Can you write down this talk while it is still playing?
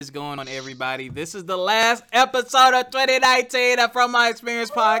going on, everybody? This is the last episode of 2019 of From My Experience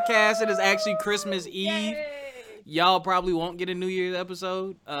podcast. It is actually Christmas Eve. Yay! Y'all probably won't get a New Year's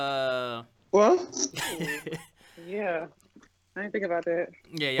episode. Well, Yeah, I didn't think about that.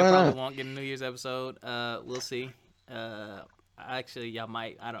 Yeah, y'all Why probably not? won't get a New Year's episode. We'll see. Actually, y'all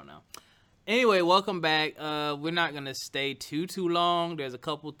might. I don't know. Anyway, welcome back. We're not gonna stay too long. There's a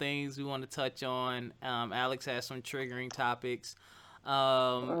couple things we want to touch on. Alex has some triggering topics,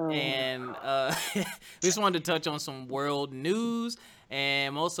 and we just wanted to touch on some world news.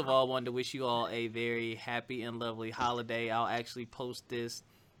 And most of all, wanted to wish you all a very happy and lovely holiday. I'll actually post this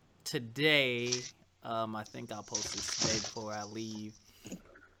today. I think I'll post this today before I leave,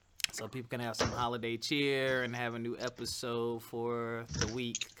 so people can have some holiday cheer and have a new episode for the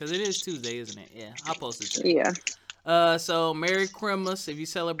week. Because it is Tuesday, isn't it? Yeah, I'll post it today. Yeah. So Merry Christmas if you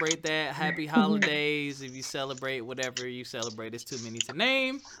celebrate that. Happy holidays if you celebrate whatever you celebrate. It's too many to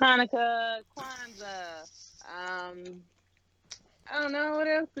name. Hanukkah, Kwanzaa. I don't know what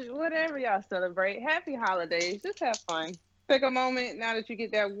else. Whatever y'all celebrate. Happy holidays. Just have fun. Take a moment now that you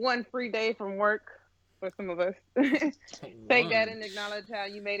get that one free day from work. For some of us, take that and acknowledge how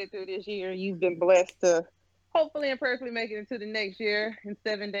you made it through this year. You've been blessed to hopefully and prayerfully make it into the next year in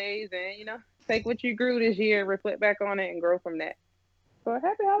 7 days, and take what you grew this year, reflect back on it, and grow from that. So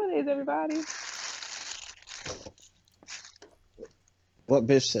happy holidays, everybody. what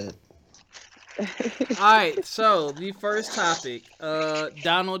bitch said? All right, so the first topic,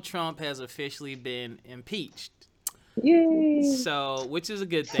 Donald Trump has officially been impeached. Yay! So, which is a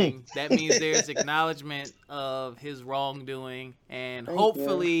good thing. That means there's acknowledgement of his wrongdoing, and Thank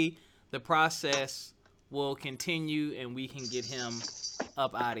hopefully the process will continue and we can get him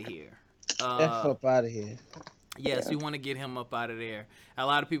up out of here. F up out of here. Yes, we want to get him up out of there. A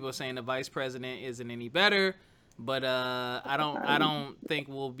lot of people are saying the vice president isn't any better, but I don't think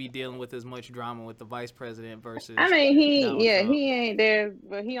we'll be dealing with as much drama with the vice president versus. I mean, Donald Trump. he ain't there,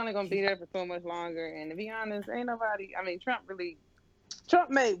 but he only gonna be there for so much longer. And to be honest, ain't nobody. I mean, Trump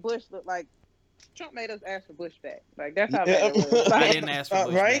made Bush look like. Trump made us ask for Bush back. Like that's how bad it was. I Like, didn't ask for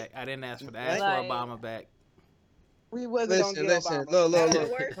Bush Right? back. I didn't ask for that. I asked Like- for Obama back. we wasn't gonna get Listen, Obama. look. That's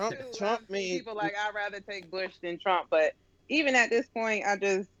the worst Trump- too. Trump I've seen made- people like I'd rather take Bush than Trump, but even at this point,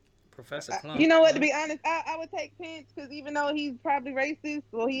 Professor Klump. you know what? To be honest, I would take Pence because even though he's probably racist,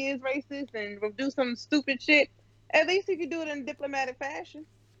 well, he is racist and will do some stupid shit. At least he could do it in a diplomatic fashion.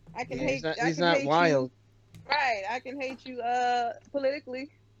 I can hate. He's not wild. Right, I can hate you politically.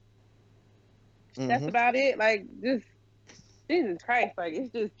 That's Mhm. about it. Like, just Jesus Christ, like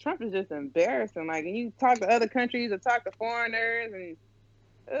it's just Trump is just embarrassing. Like, and you talk to other countries or talk to foreigners, and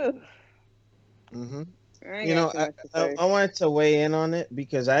ugh, Mhm. I ain't You know, got too much to say. I wanted to weigh in on it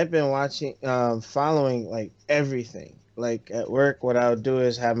because I've been watching, following like everything. Like at work, what I would do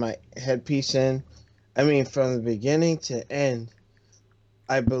is have my headpiece in. I mean, from the beginning to end,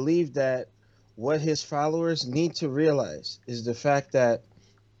 I believe that what his followers need to realize is the fact that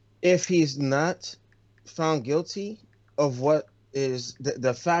if he's not found guilty of what is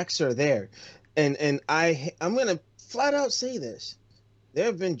the facts are there, and I'm gonna flat out say this: there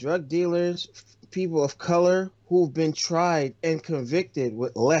have been drug dealers, people of color who've been tried and convicted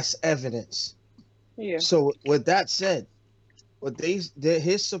with less evidence. Yeah, So with that said, what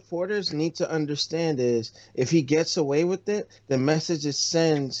his supporters need to understand is if he gets away with it, the message it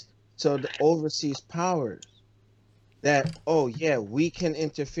sends to the overseas powers that, oh yeah, we can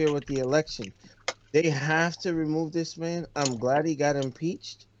interfere with the election. They have to remove this man. I'm glad he got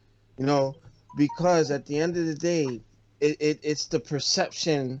impeached, because at the end of the day, it's the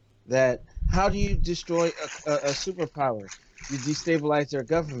perception that how do you destroy a superpower? You destabilize their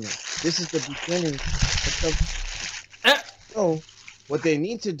government. This is the beginning of so what they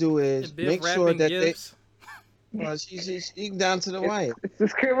need to do is Biff make sure wrapping that gifts. she's down to the wire. it's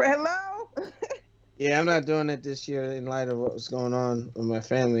just hello. Yeah, I'm not doing it this year in light of what was going on with my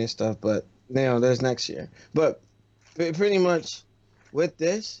family and stuff, but there's next year. But pretty much with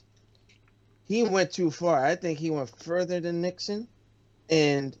this, he went too far. I think he went further than Nixon,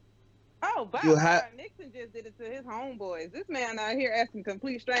 and Oh, by You the ha- way, Nixon just did it to his homeboys. This man out here asking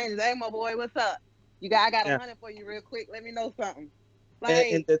complete strangers, "Hey, my boy, what's up? I got Yeah. 100 for you real quick. Let me know something."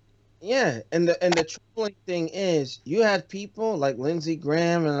 and, Like, and the troubling thing is you had people like Lindsey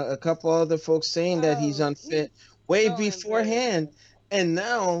Graham and a couple other folks saying that he's Oh, unfit way so beforehand, and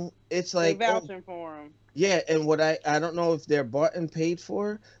now it's they like vouching for him. yeah. And what I don't know if they're bought and paid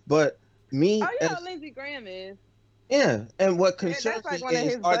for, but me Oh, you know as- what Lindsey Graham is. yeah. And what Yeah, concerns that's like me one of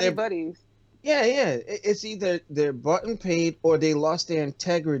is his are they buddies. yeah, it's either they're bought and paid or they lost their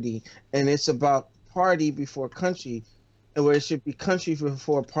integrity, and it's about party before country. and where it should be country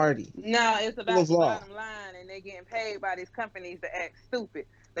before party. No, it's Rule about of the law. bottom line, and they're getting paid by these companies to act stupid.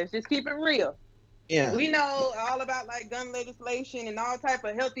 Let's just keep it real. Yeah. We know all about like gun legislation and all type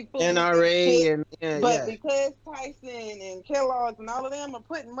of healthy food NRA and but because Tyson and Kellogg's and all of them are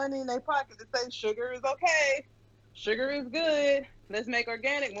putting money in their pocket to say sugar is okay, sugar is good, let's make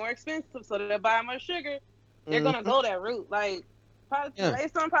organic more expensive so that they'll buy more sugar. They're gonna go that route. Like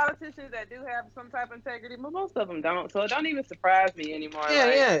there's some politicians that do have some type of integrity, but most of them don't. So it don't even surprise me anymore.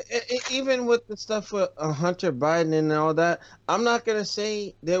 Even with the stuff with Hunter Biden and all that, I'm not gonna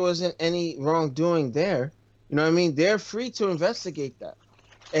say there wasn't any wrongdoing there. You know what I mean? They're free to investigate that,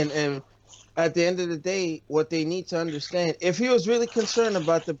 and at the end of the day, what they need to understand, if he was really concerned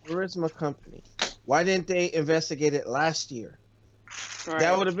about the Burisma company, why didn't they investigate it last year? Right.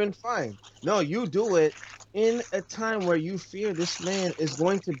 That would have been fine. No, you do it in a time where you fear this man is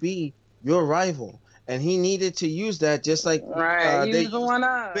going to be your rival, and he needed to use that just like they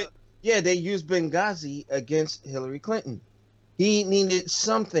used Benghazi against Hillary Clinton. He needed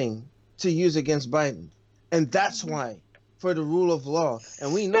something to use against Biden, and that's why, for the rule of law.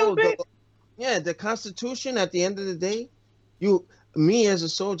 And we know the Constitution. At the end of the day, me as a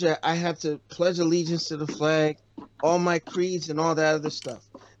soldier, I have to pledge allegiance to the flag, all my creeds and all that other stuff.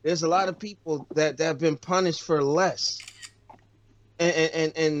 There's a lot of people that have been punished for less,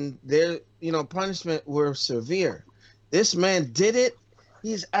 and their punishment were severe. This man did it.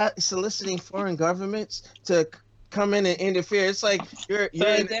 He's soliciting foreign governments to come in and interfere. It's like you're in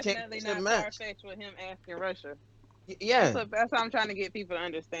a definitely not far-fetched with him asking Russia. Yeah, that's what I'm trying to get people to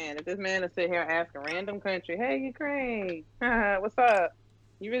understand. If this man is sitting here asking random country, "Hey, Ukraine, what's up?"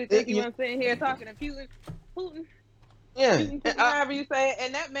 You really think he was sitting here talking to Putin? Yeah, however you say it,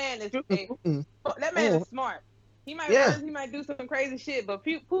 and that man is is smart. He might do some crazy shit, but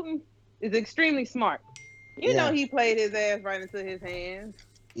Putin is extremely smart. You know he played his ass right into his hands.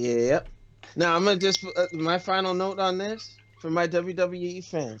 Yep. Now I'm gonna just my final note on this for my WWE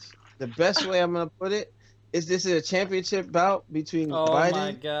fans. The best way I'm gonna put it is this is a championship bout between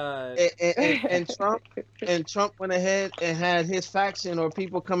Biden and Trump, and Trump went ahead and had his faction or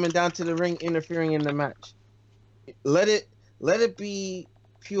people coming down to the ring interfering in the match. Let it be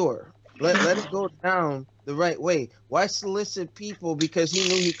pure. Let it go down the right way. Why solicit people because he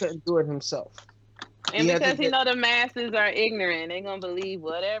knew he couldn't do it himself? And because he know the masses are ignorant, they're gonna believe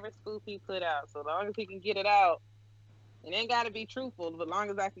whatever spoof he put out. So long as he can get it out, it ain't gotta be truthful, but long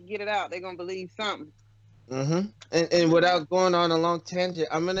as I can get it out, they're gonna believe something. And without going on a long tangent,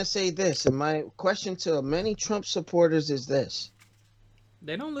 I'm gonna say this, and my question to many Trump supporters is this: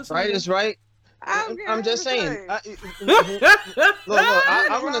 they don't listen. Right is right. I'm just saying. Look,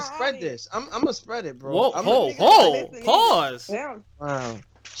 I'm gonna spread this. I'm gonna spread it, bro. Whoa, pause. Wow.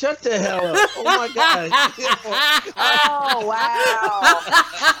 Shut the hell up. Oh my God. Oh wow.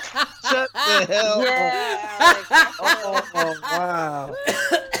 Shut the hell up. Oh wow.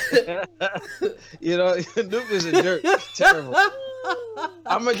 Nuke is a jerk. It's terrible.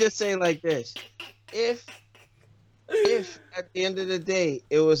 I'm gonna just say like this. If at the end of the day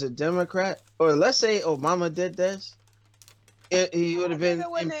it was a Democrat, or let's say Obama did this, he would have been. He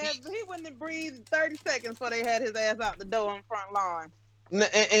wouldn't have breathed 30 seconds before they had his ass out the door on front lawn.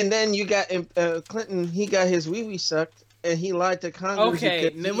 And then you got Clinton. He got his wee sucked, and he lied to Congress. Okay,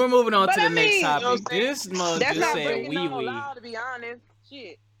 then we're moving on to the next topic. This mug just said wee. To be honest,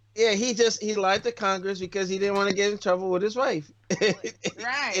 shit. Yeah, he lied to Congress because he didn't want to get in trouble with his wife.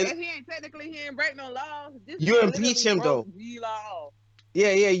 Right. And he ain't break no laws. You impeach him though.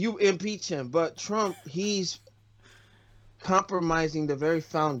 Yeah, you impeach him. But Trump, he's compromising the very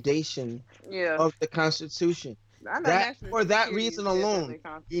foundation of the Constitution. For that reason alone,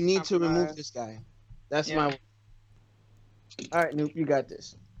 you need to remove this guy. That's my. All right, Noop, you got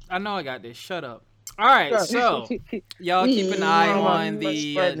this. I know I got this. Shut up. All right, so y'all keep an eye on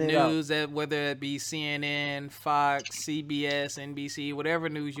the news, whether it be CNN, Fox, CBS, NBC, whatever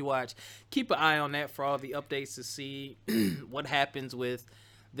news you watch. Keep an eye on that for all the updates to see what happens with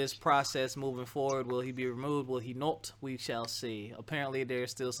this process moving forward. Will he be removed? Will he not? We shall see. Apparently,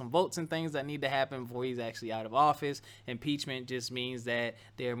 there's still some votes and things that need to happen before he's actually out of office. Impeachment just means that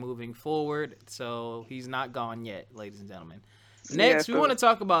they're moving forward, so he's not gone yet, ladies and gentlemen. Next, we want to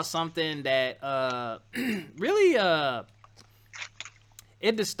talk about something that really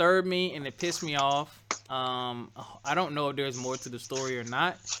it disturbed me and it pissed me off. I don't know if there's more to the story or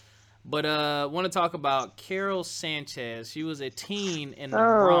not, but I want to talk about Carol Sanchez. She was a teen in the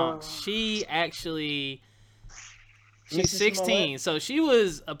Bronx. She's 16, so she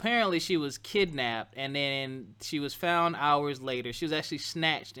was kidnapped, and then she was found hours later. She was actually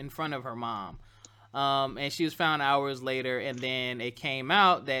snatched in front of her mom. And she was found hours later, and then it came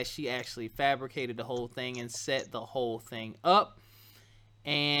out that she actually fabricated the whole thing and set the whole thing up.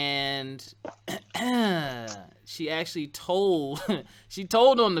 And she actually told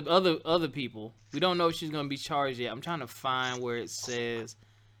on the other people. We don't know if she's gonna be charged yet. I'm trying to find where it says.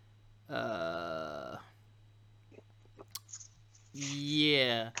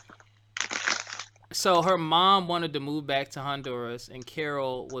 Yeah. So her mom wanted to move back to Honduras, and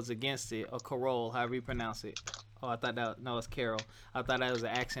Carol was against it, or Carol, however you pronounce it. Oh, I thought that no, it's Carol. I thought that was an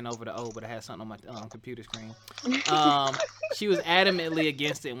accent over the O, but I had something on my computer screen. She was adamantly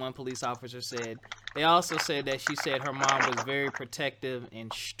against it. One police officer said. They also said that she said her mom was very protective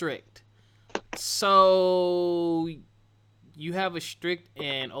and strict. So you have a strict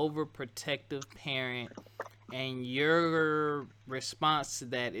and overprotective parent, and your response to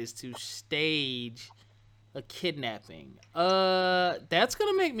that is to stage a kidnapping. That's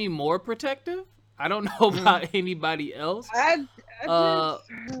gonna make me more protective. I don't know about anybody else.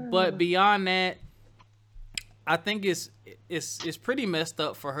 But beyond that, I think it's pretty messed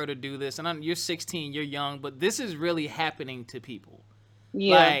up for her to do this. And you're 16, you're young, but this is really happening to people.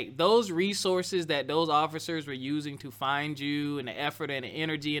 Yeah. Like those resources that those officers were using to find you, and the effort and the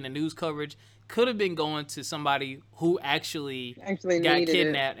energy and the news coverage could have been going to somebody who actually got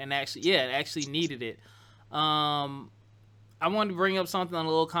kidnapped and actually needed it. I wanted to bring up something a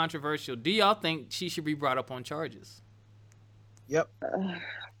little controversial. Do y'all think she should be brought up on charges? Yep.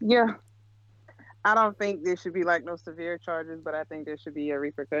 Yeah. I don't think there should be like no severe charges, but I think there should be a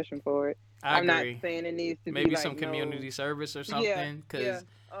repercussion for it. I'm not saying it needs to maybe be like some community service or something.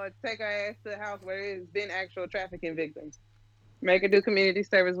 Or take her ass to the house where there's been actual trafficking victims. Make her do community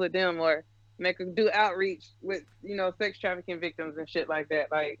service with them, or make her do outreach with sex trafficking victims and shit like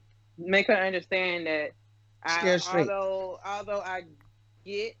that. Like make her understand that although I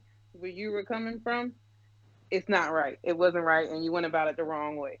get where you were coming from, it's not right. It wasn't right, and you went about it the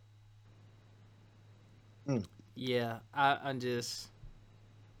wrong way. Yeah, I just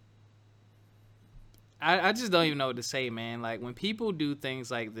don't even know what to say, man. Like when people do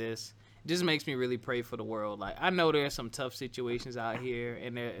things like this, it just makes me really pray for the world. Like I know there's some tough situations out here,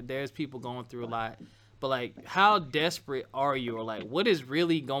 and there's people going through a lot. But like, how desperate are you, or like, what is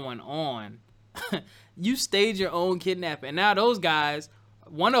really going on? You staged your own kidnapping, and now those guys,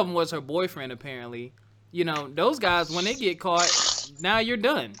 one of them was her boyfriend apparently. Those guys, when they get caught, now you're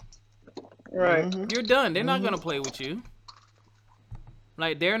done. Right. Mm-hmm. You're done. They're not gonna play with you.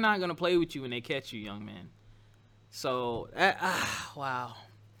 Like they're not gonna play with you when they catch you, young man. So, wow,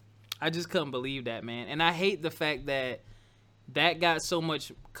 I just couldn't believe that, man. And I hate the fact that got so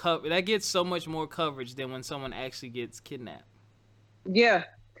much that gets so much more coverage than when someone actually gets kidnapped. Yeah,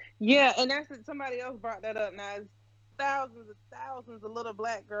 and that's somebody else brought that up. Now, thousands of little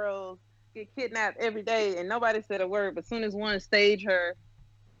black girls get kidnapped every day, and nobody said a word. But as soon as one staged her,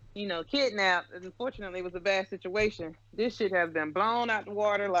 kidnapped, unfortunately, it was a bad situation. This shit has been blown out the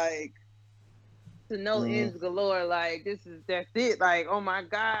water, like to no ends galore. Like that's it. Like, oh my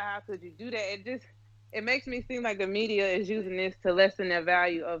God, how could you do that? It makes me seem like the media is using this to lessen the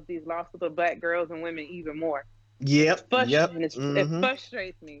value of these lost little black girls and women even more. Yep. It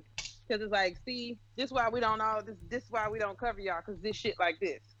frustrates me because it's like, see, this is why we don't know this. This is why we don't cover y'all, because this shit like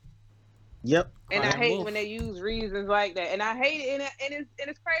this. Yep. And I hate when they use reasons like that. And I hate it, and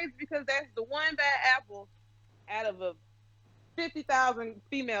it's crazy because that's the one bad apple out of a 50,000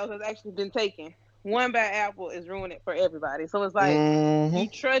 females has actually been taken. One bad apple is ruining it for everybody. So it's like you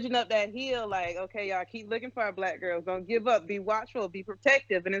trudging up that hill, like, okay, y'all keep looking for our black girls. Don't give up. Be watchful. Be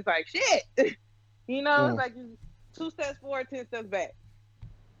protective. And it's like, shit. It's like you 2 steps forward, 10 steps back.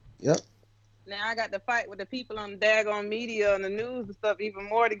 Yep. Now I got to fight with the people on the daggone media and the news and stuff even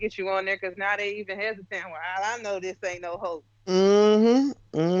more to get you on there, because now they even hesitant. Well, I know this ain't no hope. It's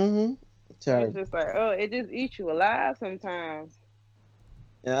just like, it just eats you alive sometimes.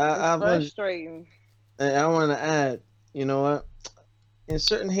 Yeah, it's frustrating. I want to add, you know what? In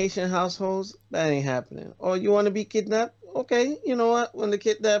certain Haitian households, that ain't happening. Oh, you want to be kidnapped? Okay, you know what? When the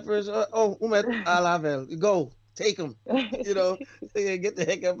kidnappers, go. Take them, get the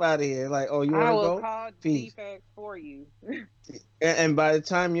heck up out of here. Like, oh, you want to go? I will call defects for you. and by the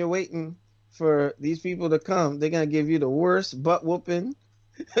time you're waiting for these people to come, they're going to give you the worst butt whooping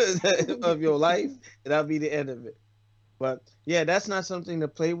of your life, and that'll be the end of it. But yeah, that's not something to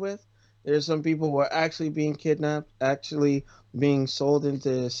play with. There's some people who are actually being kidnapped, actually being sold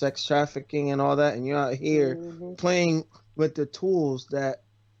into sex trafficking and all that, and you're out here playing with the tools that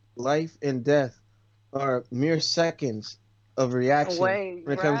life and death are mere seconds of reaction when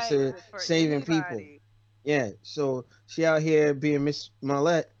it comes to saving people. Yeah, so she out here being Miss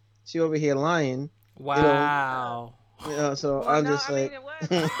Marlette. She over here lying Wow. So Well, I'm no, just I mean like, it was.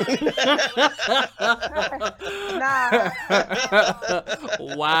 Nah,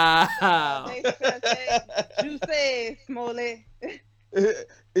 Wow. they say juicy, Smollett, yeah,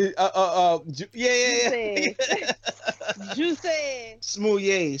 juicy, juicy. smooth,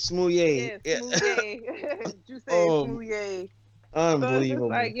 Yeah, yeah. smoothie. Juicy, Oh, smoothie. So it's just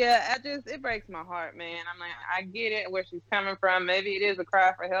like, unbelievable. yeah, it breaks my heart, man. I'm like, I get it where she's coming from. Maybe it is a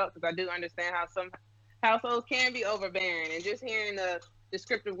cry for help because I do understand how some households can be overbearing, and just hearing the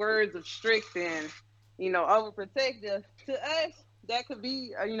descriptive words of strict and overprotective to us, that could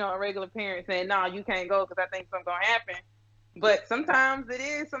be a regular parent saying, "No, you can't go because I think something's gonna happen." But sometimes it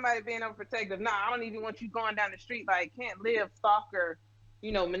is somebody being overprotective. Nah, I don't even want you going down the street. Like, can't live stalker,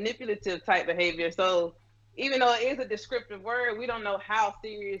 manipulative type behavior. So even though it is a descriptive word, we don't know how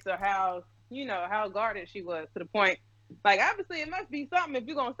serious or how guarded she was to the point. Like, obviously, it must be something if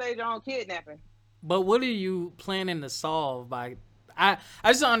you're gonna stage your own kidnapping. But what are you planning to solve by? I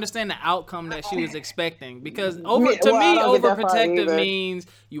just don't understand the outcome that she was expecting because to Well, I me don't get that far overprotective either. means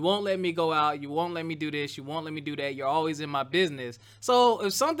you won't let me go out, you won't let me do this, you won't let me do that. You're always in my business. So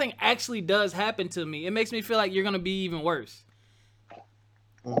if something actually does happen to me, it makes me feel like you're gonna be even worse.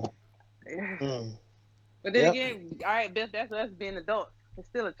 Mm. But then Yep. again, all right, Biff, that's us being adults. It's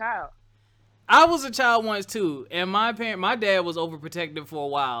still a child. I was a child once too, and my dad was overprotective for a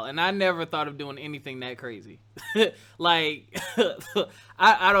while, and I never thought of doing anything that crazy. Like,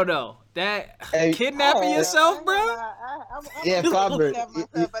 I don't know that Hey, kidnapping yourself, bro. I'm yeah, okay with Faber. kidnapping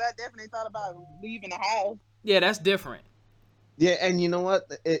myself, but I definitely thought about leaving the house. Yeah, that's different. Yeah, and you know what?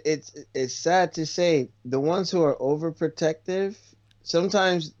 It's sad to say the ones who are overprotective,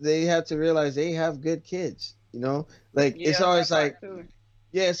 sometimes they have to realize they have good kids. Like it's Yeah, always that like, part too.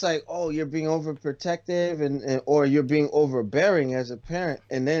 yeah, it's like, oh, you're being overprotective and or you're being overbearing as a parent,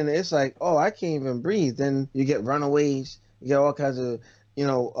 and then it's like, oh, I can't even breathe. Then you get runaways, you get all kinds of, you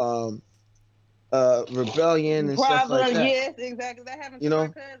know, um, rebellion and stuff like Problem, that. yes, exactly. That happened You to my know,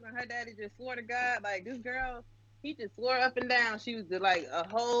 cousin. Her daddy just swore to God, like this girl, he just swore up and down she was like a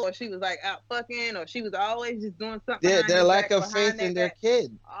hoe, or she was like out fucking, or she was always just doing something behind their his lack back, of behind faith their in their back,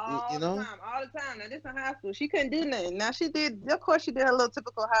 kid. You all the know, time, all the time. Now this in high school, she couldn't do nothing. Now she did, of course, she did her little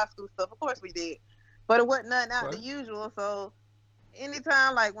typical high school stuff. Of course we did, but it wasn't nothing out the Right. usual. So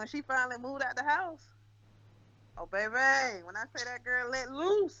anytime, like when she finally moved out the house, oh baby, when I say that girl let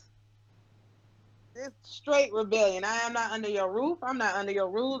loose. It's straight rebellion. I am not under your roof. I'm not under your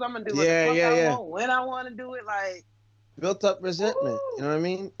rules. I'm gonna do what the yeah, fuck yeah, I yeah. want when I want to do it. Like, Built up resentment. You woo. know what I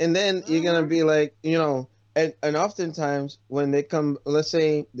mean? And then you're gonna Mhm. be like, and oftentimes when they come, let's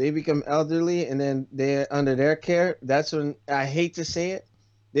say they become elderly and then they're under their care, that's when I hate to say it,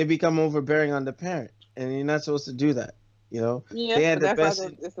 they become overbearing on the parent, and you're not supposed to do that. They Yeah, had but the that's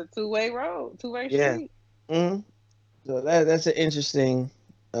like best. it's a two-way road, two-way Yeah. street. hmm So that's an interesting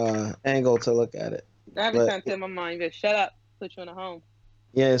angle to look at it. I be But trying to tell my mom, you better shut up, put you in a home.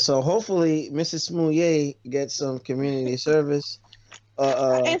 yeah, so hopefully Mrs. Smouye gets some community service.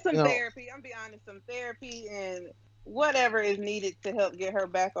 And some therapy. I'm be honest, some therapy and whatever is needed to help get her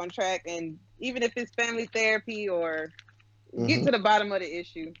back on track. And even if it's family therapy or get mhm. to the bottom of the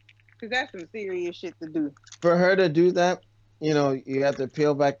issue, because that's some serious shit to do. For her to do that, you have to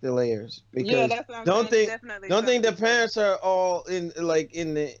peel back the layers Yeah, because that's what I'm don't saying. It's think definitely don't think something the deeper. parents are all in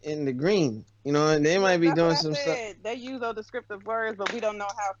the green, and they Yeah, might be that's what doing I some stuff. said. They use those descriptive words, but we don't know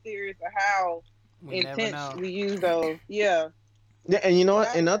how serious or how We never intense know. we use those. Yeah, Yeah, and you know but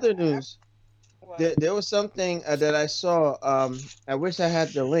what? In other news, what? there was something that I saw. I wish I had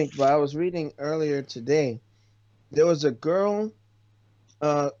the link, but I was reading earlier today. There was a girl.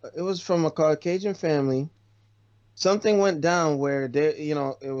 It was from a Caucasian family. Something went down where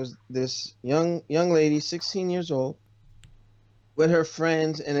it was this young lady, 16 years old, with her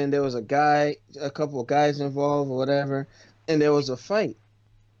friends, and then there was a couple of guys involved or whatever, and there was a fight.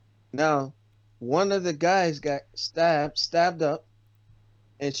 Now, one of the guys got stabbed up,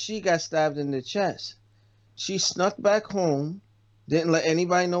 and she got stabbed in the chest. She snuck back home, didn't let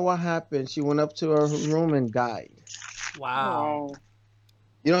anybody know what happened. She went up to her room and died. Wow. Oh,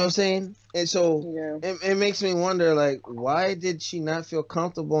 You know what I'm saying? And so yeah. it makes me wonder, like, why did she not feel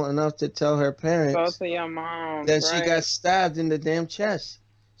comfortable enough to tell her Go parents to your mom, that she got right? stabbed in the damn chest?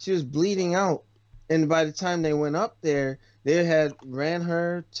 She was bleeding out. And by the time they went up there, they had ran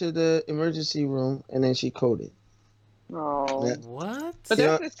her to the emergency room and then she coded. Yeah. Oh, but What? You that's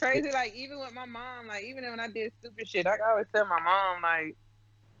know, just crazy. Like even with my mom, like even when I did stupid shit, I always tell my mom, like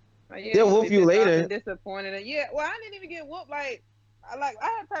yeah, they'll you're gonna whoop be you pissed off later. and disappointed. And yeah, well, I didn't even get whooped. Like I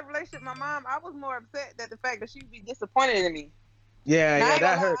had a type of relationship with my mom. I was more upset that the fact that she would be disappointed in me. Yeah, Now, I yeah, ain't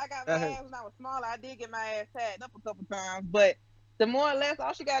gonna that lie, hurt. I got my That hurt. ass when I was smaller. I did get my ass tagged up a couple times, but the more or less,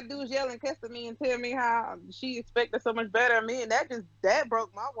 all she gotta do is yell and cuss at me and tell me how she expected so much better of me, and that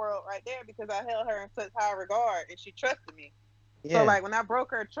broke my world right there because I held her in such high regard and she trusted me. So Yeah. like when I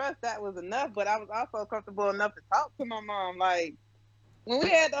broke her trust, that was enough. But I was also comfortable enough to talk to my mom. Like when we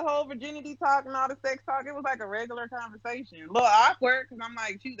had the whole virginity talk and all the sex talk, it was like a regular conversation. A little awkward because I'm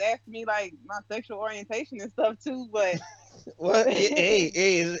like, she was asking me like my sexual orientation and stuff too, but. Well, hey,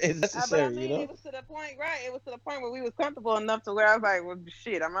 it's But I necessary, you mean, know. it was to the point, right? It was to the point where we was comfortable enough to where I was like, well,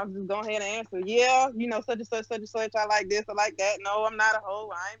 shit, I'm gonna just go ahead and answer. Yeah, such and such, such and such. I like this, I like that. No, I'm not a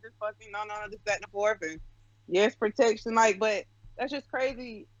hoe. I ain't just fucking. No, this, that, and the fourth. And yes, protection. Like, but that's just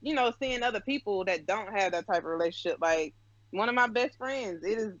crazy. Seeing other people that don't have that type of relationship. Like one of my best friends,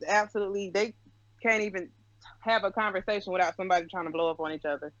 it is absolutely they can't even have a conversation without somebody trying to blow up on each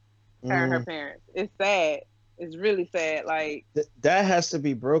other. Her and her parents. It's sad. It's really sad. Like That has to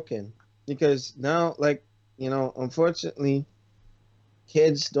be broken because now, like, unfortunately,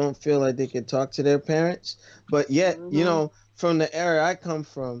 kids don't feel like they can talk to their parents. But yet, from the era I come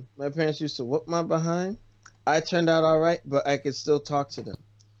from, my parents used to whoop my behind. I turned out all right, but I could still talk to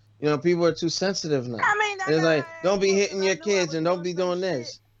them. People are too sensitive now. I mean, It's like, don't be hitting your kids and don't be doing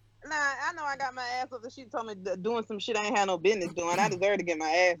this. Nah, I know I got my ass whooped. She told me doing some shit I ain't had no business doing. I deserve to get my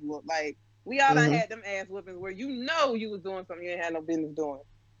ass whooped. Like, we all done had them ass whoopings where you was doing something you ain't had no business doing.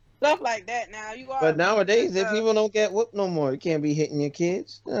 Stuff like that. Now, But nowadays, if people don't get whooped no more, you can't be hitting your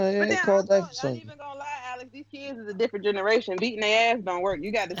kids. But then I ain't even gonna lie, Alex. These kids is a different generation. Beating their ass don't work.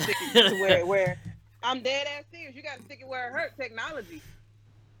 You got to stick it to where I'm dead ass serious. You got to stick it where it hurts. Technology.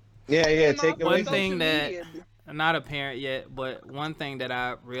 Yeah. Take one thing that I'm not a parent yet, but one thing that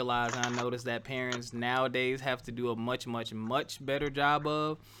I realized and I noticed that parents nowadays have to do a much, much, much better job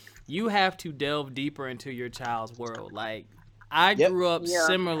of. You have to delve deeper into your child's world. Like I grew up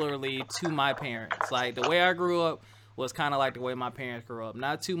similarly to my parents. Like the way I grew up was kind of like the way my parents grew up.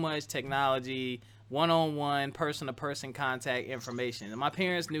 Not too much technology, one-on-one, person-to-person contact information. And my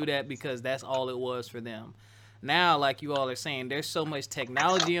parents knew that because that's all it was for them. Now, like you all are saying, there's so much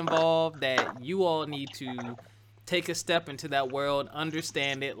technology involved that you all need to take a step into that world,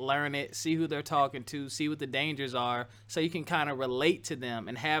 understand it, learn it, see who they're talking to, see what the dangers are, so you can kind of relate to them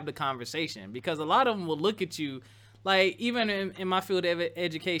and have the conversation. Because a lot of them will look at you, like even in my field of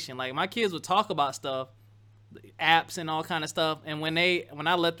education, like my kids will talk about stuff, apps and all kind of stuff, and when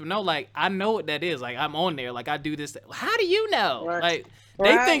I let them know, like I know what that is, like I'm on there, like I do this. How do you know? Right. Like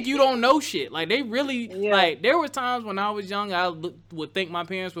they think you don't know shit. Like they really like. There were times when I was young, I would think my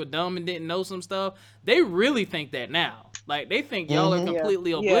parents were dumb and didn't know some stuff. They really think that now. Like they think y'all are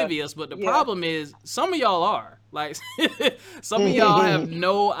completely oblivious. But the problem is, some of y'all are. Like some of y'all have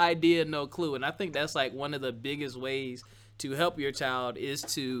no idea, no clue. And I think that's like one of the biggest ways to help your child is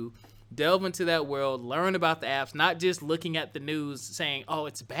to delve into that world, learn about the apps, not just looking at the news saying, oh,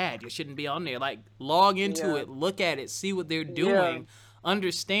 it's bad, you shouldn't be on there. Like log into it, look at it, see what they're doing,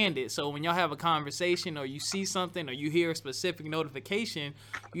 understand it. So when y'all have a conversation or you see something or you hear a specific notification,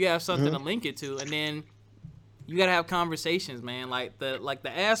 you have something to link it to. And then you got to have conversations, man. Like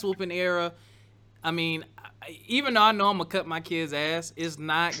the ass whooping era, I mean, even though I know I'm gonna cut my kid's ass, it's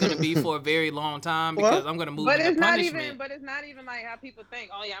not gonna be for a very long time because I'm gonna move into punishment. But it's not even like how people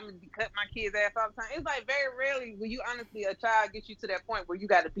think. Oh yeah, I'm gonna cut my kid's ass all the time. It's like very rarely will you honestly a child get you to that point where you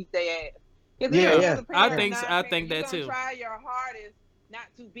got to beat their ass. I think that too. Try your hardest not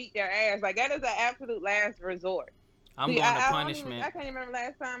to beat their ass. Like that is an absolute last resort. I'm going to punishment. I can't remember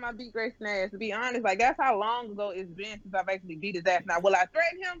last time I beat Grayson ass. To be honest, like that's how long ago it's been since I've actually beat his ass. Now, will I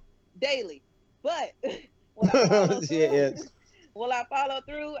threaten him daily? But will I follow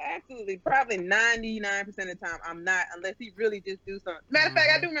through? Absolutely. Probably 99% of the time I'm not, unless he really just do something. Matter of fact,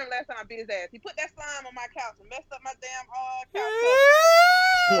 I do remember last time I beat his ass. He put that slime on my couch and messed up my damn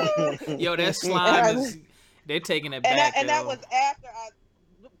couch. Yo, that slime is, they're taking it back. And that was after I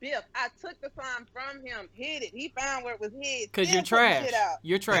took the slime from him, hid it. He found where it was hid. Because you're trash.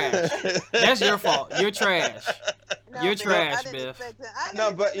 You're trash. That's your fault. You're trash. No, you're trash, Biff.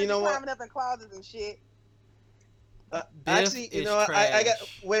 No, but you know what? Climbing up in closets and shit. Actually, you know, I got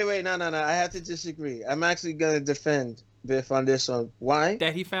wait, no. I have to disagree. I'm actually gonna defend Biff on this one. Why?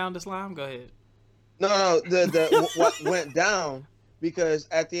 That he found the slime? Go ahead. No, what went down because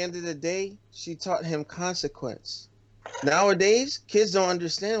at the end of the day, she taught him consequence. Nowadays, kids don't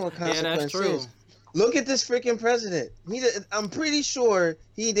understand what consequence is. Look at this freaking president. I'm pretty sure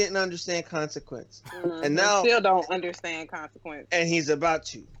he didn't understand consequence, and now still don't understand consequence. And he's about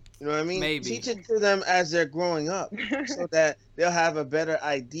to. You know what I mean? Maybe. Teach it to them as they're growing up, so that they'll have a better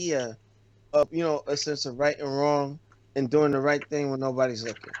idea of, a sense of right and wrong, and doing the right thing when nobody's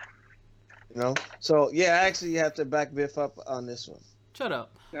looking. You know. So yeah, I actually have to back Biff up on this one. Shut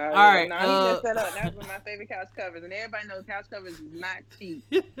up. No, All yeah, right. no, he messed that up. That's one of my favorite couch covers, and everybody knows couch covers is not cheap.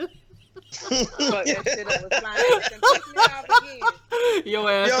 Fuck that shit up with slime. It done pissed me off again. Your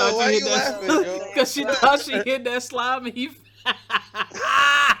ass Yo, thought why you you hit laughing, that yo? because she thought she hit that slime and he. Hey,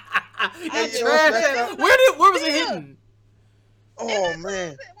 That you know trash. what's messed up? Where was it hidden? Oh In my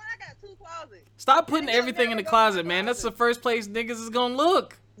man. closet. Why I got 2 closets? Stop putting everything in the closet, man. That's the first place niggas is gonna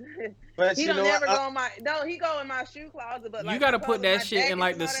look. But He you don't know never what? go in my. No, he go in my shoe closet, but like You gotta the put closet, my that shit in jackets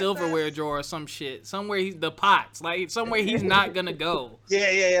like and the all that silverware stuff. drawer or some shit. Somewhere the pots, like somewhere he's not gonna go. Yeah.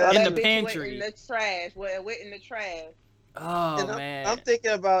 In that's- the Bitch pantry. wet in the trash. Wet in the trash. Oh and man. I'm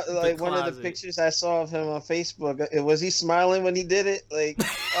thinking about like one of the closet. pictures I saw of him on Facebook. Was he smiling when he did it? Like,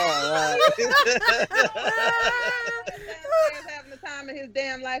 oh Downstairs having the time of his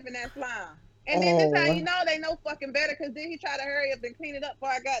damn life in that slime. And then this Oh, how wow. you know they know fucking better, because then he tried to hurry up and clean it up before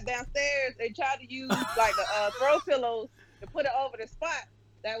I got downstairs. They tried to use like the throw pillows to put it over the spot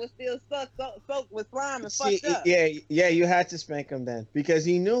that was still soaked with slime and See, fucked up. yeah, you had to spank him then because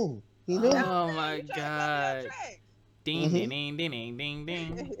he knew. He knew. Oh my You trying to cover god. your tracks. Ding Mhm. ding ding ding ding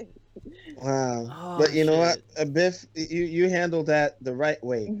ding. Wow. Oh, But you know what, shit. Biff, you handled that the right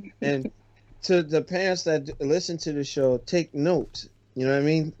way. And to the parents that listen to the show, take note. You know what I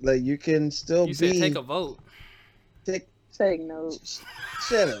mean? Like you can still You be said take a vote. take. Take notes.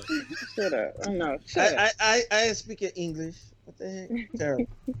 Shut up. Shut up. I know. Shut up. I speak in English. What the heck? Terrible.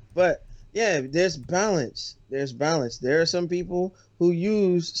 But yeah, there's balance. There's balance. There are some people who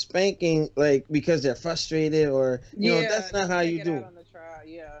use spanking like because they're frustrated or you know that's not how take you it do out it. on the trial,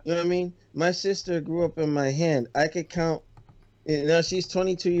 yeah. You know what I mean? My sister grew up in my hand. I could count. You know, she's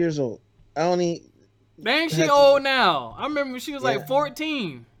 22 years old. I only Dang, she Had to- old now. I remember when she was Yeah. like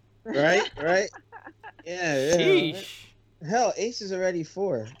 14. right. Yeah. Sheesh. Hell, Ace is already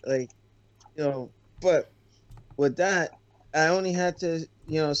 4. Like, you know, but with that, I only had to,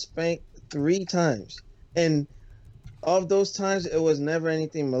 spank 3 times. And of those times, it was never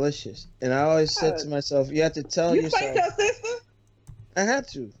anything malicious. And I always said to myself, you have to tell You spanked yourself. your sister? I had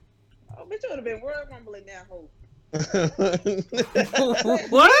to. Oh, bitch, you would have been word rumbling that hoe.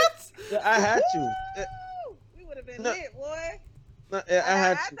 What? I had to. Woo! We would have been No. lit, boy. I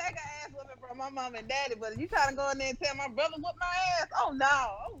had I to. take an ass whooping from my mom and daddy, but if you trying to go in there and tell my brother whoop my ass, oh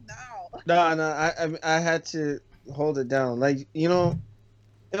no. No. I had to hold it down. Like, it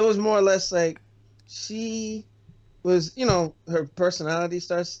was more or less like she was, her personality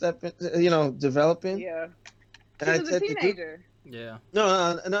starts developing. Yeah. And She I was a said to do- teenager. Yeah.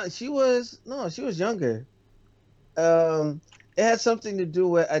 No, she was younger. It had something to do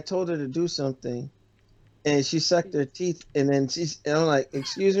with I told her to do something, and she sucked her teeth, and then I'm like,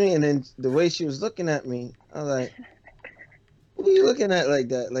 excuse me, and then the way she was looking at me, I was like, what are you looking at like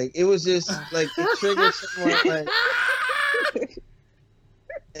that? Like it was just like it triggered someone like.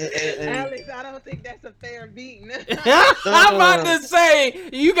 And, Alex, I don't think that's a fair beating. I'm about to say,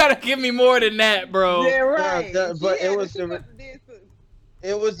 you gotta give me more than that, bro. Yeah, right. but She it had- was she the- must have did some-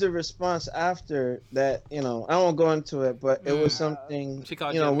 it was the response after that, I won't go into it, but it was something, She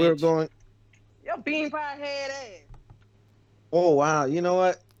called we you a were Mitch. going, Your bean pie head ass. oh, wow, you know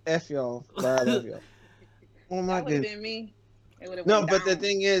what? F y'all, but I love y'all. Oh, my That would have goodness. been me. It would have No, went but the down.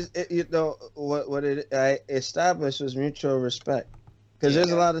 thing is, what I established was mutual respect. Because there's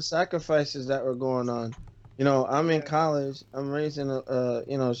a Yeah. lot of sacrifices that were going on. I'm in Yeah. college. I'm raising,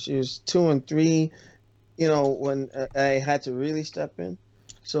 she was 2 and 3, when I had to really step in.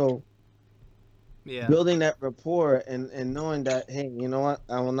 So Yeah. building that rapport and knowing that, hey, you know what,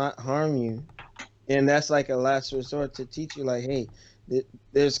 I will not harm you, and that's like a last resort to teach you, like, hey,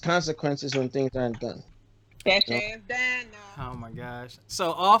 there's consequences when things aren't done. That your ass down now. Oh my gosh.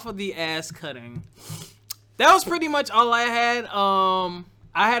 So off of the ass cutting, that was pretty much all I had.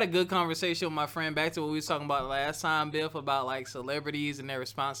 I had a good conversation with my friend, back to what we was talking about last time, Biff, about like celebrities and their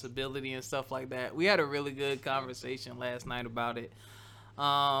responsibility and stuff like that. We had a really good conversation last night about it.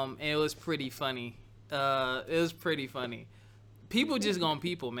 And it was pretty funny. People just gonna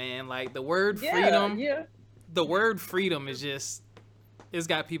people, man. Like the word freedom. Yeah. The word freedom is just, it's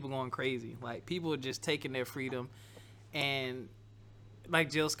got people going crazy. Like people are just taking their freedom, and like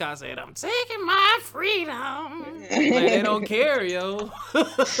Jill Scott said, I'm taking my freedom. Like, they don't care, yo.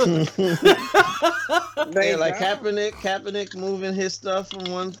 Yeah, like Kaepernick moving his stuff from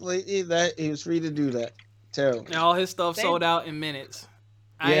one place, he was free to do that. Terrible. And all his stuff sold out in minutes.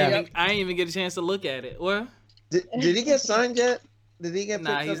 Yeah. I didn't even get a chance to look at it. What? Did he get signed yet? Did he get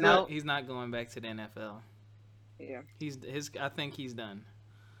Nah, picked he's up not. yet? He's not going back to the NFL. Yeah. I think he's done.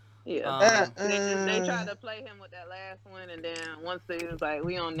 Yeah. They tried to play him with that last one, and then once they was like,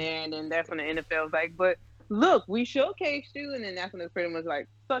 we on there, and then that's when the NFL was like, but look, we showcased you, and then that's when it's pretty much like,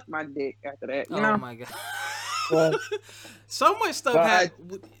 suck my dick after that, you know? Oh my god. Well, So much stuff well,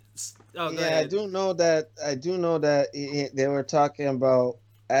 happened. Oh, go yeah, ahead. I do know that they were talking about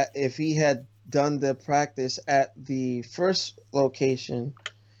if he had done the practice at the first location,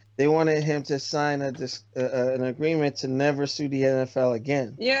 they wanted him to sign an agreement to never sue the NFL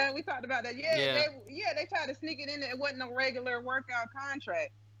again. Yeah, we talked about that. Yeah. They tried to sneak it in. It wasn't a regular workout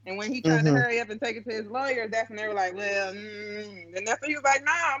contract. And when he tried to hurry up and take it to his lawyer, that's when they were like, well, and that's when he was like,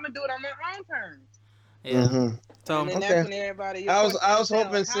 nah, I'm gonna do it on my own terms. Yeah. So And then that's when everybody. I was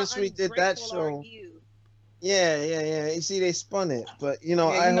hoping how since we did that ungrateful are show. you? Yeah. You see, they spun it, but you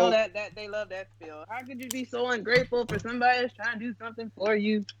know, Yeah, I you know hope. that they love that spiel. How could you be so ungrateful for somebody that's trying to do something for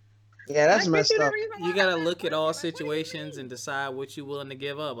you? Yeah, that's Like, messed bitch, you the up. reason why you I gotta got look at that all pussy. Like, what do you situations mean? and decide what you're willing to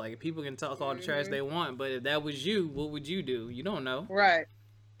give up. Like, people can talk all the trash they want, but if that was you, what would you do? You don't know. Right.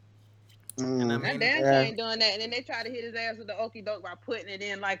 And I That mean, damn Yeah. ain't doing that. And then they try to hit his ass with the okie doke by putting it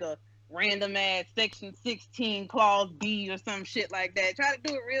in like a random ass section 16 clause B or some shit like that. Try to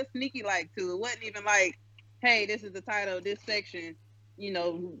do it real sneaky like too. It wasn't even like, hey, this is the title of this section, you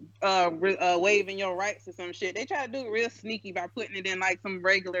know, waiving your rights or some shit. They try to do it real sneaky by putting it in like some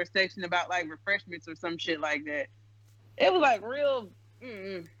regular section about like refreshments or some shit like that. It was like real,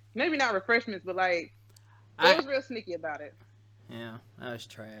 maybe not refreshments, but like it was real sneaky about it. yeah, that was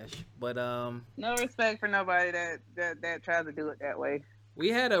trash. But No respect for nobody that tries to do it that way. we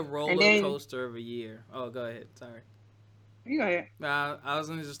had a roller coaster of a year. Oh, go ahead. Sorry. You go ahead. I was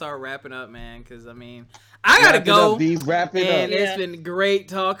gonna just start wrapping up, man, because I mean, I gotta go. Wrap it And up. it's been great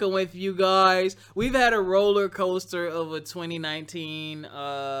talking with you guys. We've had a roller coaster of a 2019.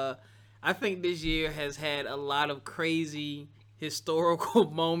 I think this year has had a lot of crazy historical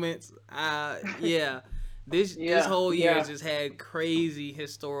moments. This whole year just had crazy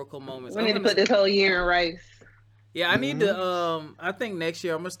historical moments. We need to put this whole year in rice. Yeah, I need to. I think next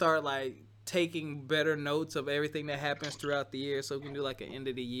year I'm gonna start like taking better notes of everything that happens throughout the year, so we can do like an end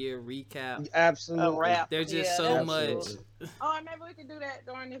of the year recap. Absolutely. A wrap. There's just Yeah, so that's much. cool. Oh, maybe we can do that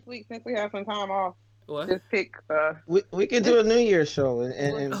during this week since we have some time off. What? Just pick. We can do a New Year's show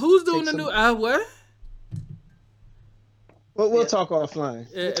and Who's doing take the new? some- What? We'll talk offline.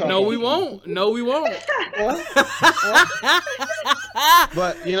 No, we won't. No, we won't.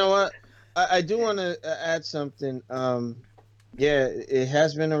 But you know what? I do want to add something. Yeah, it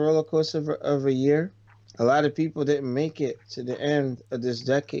has been a roller coaster of a year. A lot of people didn't make it to the end of this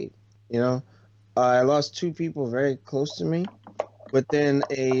decade. You know, I lost two people very close to me within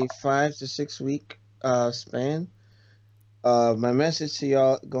a 5 to 6 week span. My message to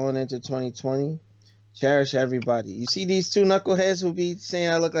y'all going into 2020: cherish everybody. You see these two knuckleheads who be saying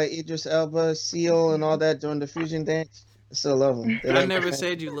I look like Idris Elba, Seal, and all that during the fusion dance. I still love them. I never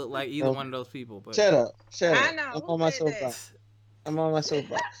said you look like either one of those people. But Shut up. I know. I'm on my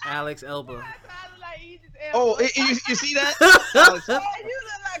soapbox. Alex Elba. Oh, you see that? Oh, you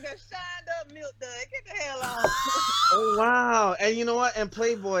look like a shined up milk dud. Get the hell off. Oh wow! And you know what? And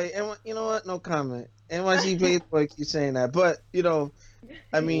Playboy, and you know what? No comment. NYC Playboy keep saying that, but you know,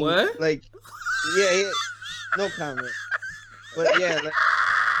 I mean, what? Like, yeah, no comment. But yeah, like,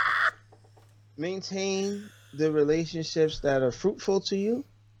 maintain the relationships that are fruitful to you,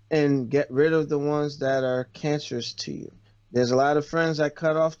 and get rid of the ones that are cancerous to you. There's a lot of friends I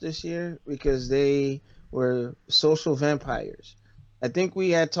cut off this year because they were social vampires. I think we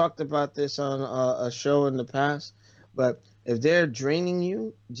had talked about this on a show in the past, but if they're draining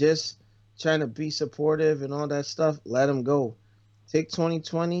you, just trying to be supportive and all that stuff, let them go. Take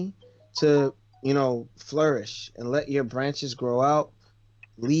 2020 to, you know, flourish and let your branches grow out,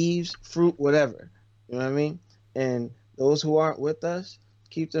 leaves, fruit, whatever. You know what I mean? And those who aren't with us,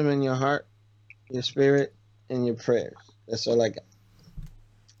 keep them in your heart, your spirit, and your prayers. That's all I got.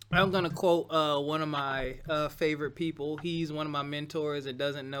 I'm gonna quote one of my favorite people. He's one of my mentors and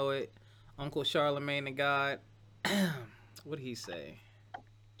doesn't know it. Uncle Charlemagne the God. What did he say?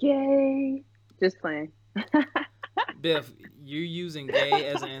 Yay! Just playing. Biff, you're using gay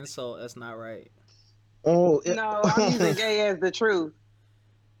as an insult. That's not right. Oh No, I'm using gay as the truth.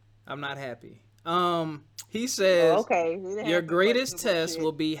 I'm not happy. He says, okay. your greatest test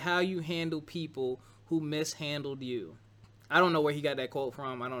will be how you handle people who mishandled you. I don't know where he got that quote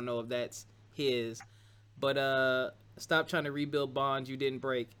from. I don't know if that's his. But stop trying to rebuild bonds you didn't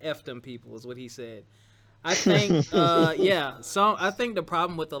break. F them people is what he said. I think, I think the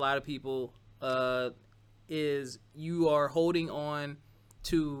problem with a lot of people is you are holding on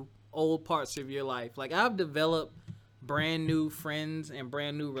to old parts of your life. Like, I've developed brand new friends and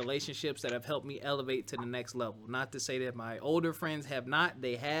brand new relationships that have helped me elevate to the next level. Not to say that my older friends have not,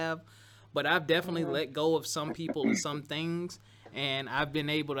 they have, but I've definitely let go of some people and some things, and I've been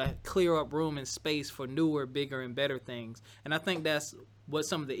able to clear up room and space for newer, bigger, and better things. And I think that's what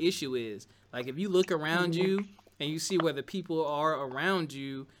some of the issue is. Like, if you look around you and you see where the people are around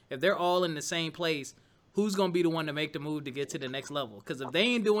you, if they're all in the same place, who's going to be the one to make the move to get to the next level? Because if they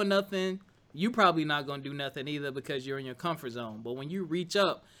ain't doing nothing, you probably not going to do nothing either, because you're in your comfort zone. But when you reach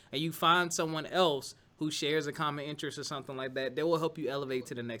up and you find someone else who shares a common interest or something like that, they will help you elevate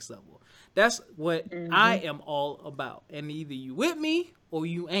to the next level. That's what I am all about. And either you with me or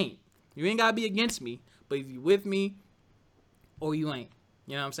you ain't. You ain't got to be against me, but if you with me or you ain't.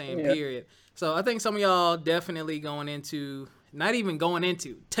 You know what I'm saying? Yeah. Period. So I think some of y'all definitely going into, not even going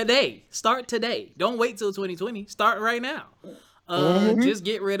into, today. Start today. Don't wait till 2020. Start right now. Just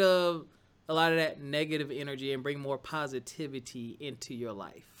get rid of a lot of that negative energy and bring more positivity into your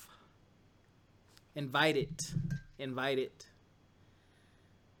life. Invite it. Invite it.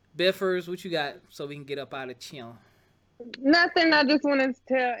 Biffers, what you got so we can get up out of chill? Nothing. I just want to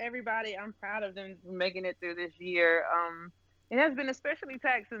tell everybody I'm proud of them for making it through this year. It has been especially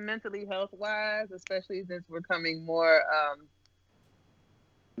taxing mentally, health-wise, especially since we're coming more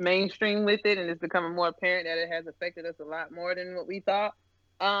mainstream with it, and it's becoming more apparent that it has affected us a lot more than what we thought.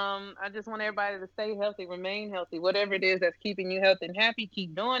 I just want everybody to stay healthy, remain healthy. Whatever it is that's keeping you healthy and happy,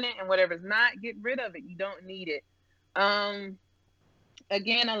 keep doing it. And whatever's not, get rid of it. You don't need it.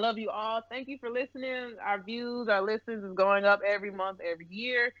 Again, I love you all. Thank you for listening. Our views, our listens is going up every month, every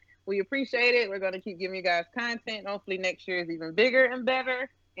year. We appreciate it. We're going to keep giving you guys content. Hopefully next year is even bigger and better.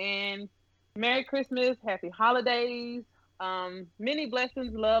 And Merry Christmas. Happy holidays. Many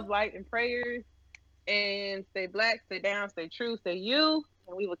blessings, love, light, and prayers. And stay black, stay down, stay true, stay you.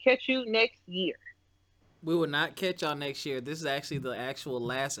 And we will catch you next year. We will not catch y'all next year. This is actually the actual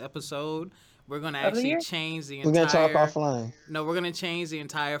last episode. We're going to actually change the entire... We're going to talk offline. No, we're going to change the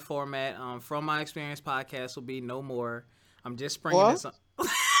entire format. From My Experience podcast will be no more. I'm just springing this on.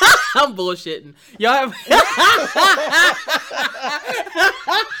 I'm bullshitting. Y'all have...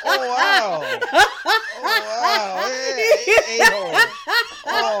 Oh, wow. Oh, wow. Hey,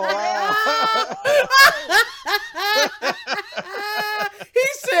 oh, wow. He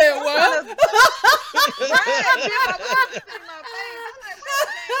said what?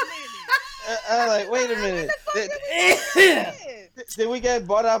 I'm like, wait a minute. Did we get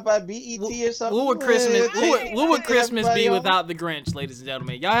bought out by BET or something? What would Christmas be without the Grinch, ladies and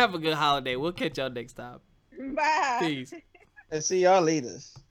gentlemen? Y'all have a good holiday. We'll catch y'all next time. Bye. Peace. And see y'all later.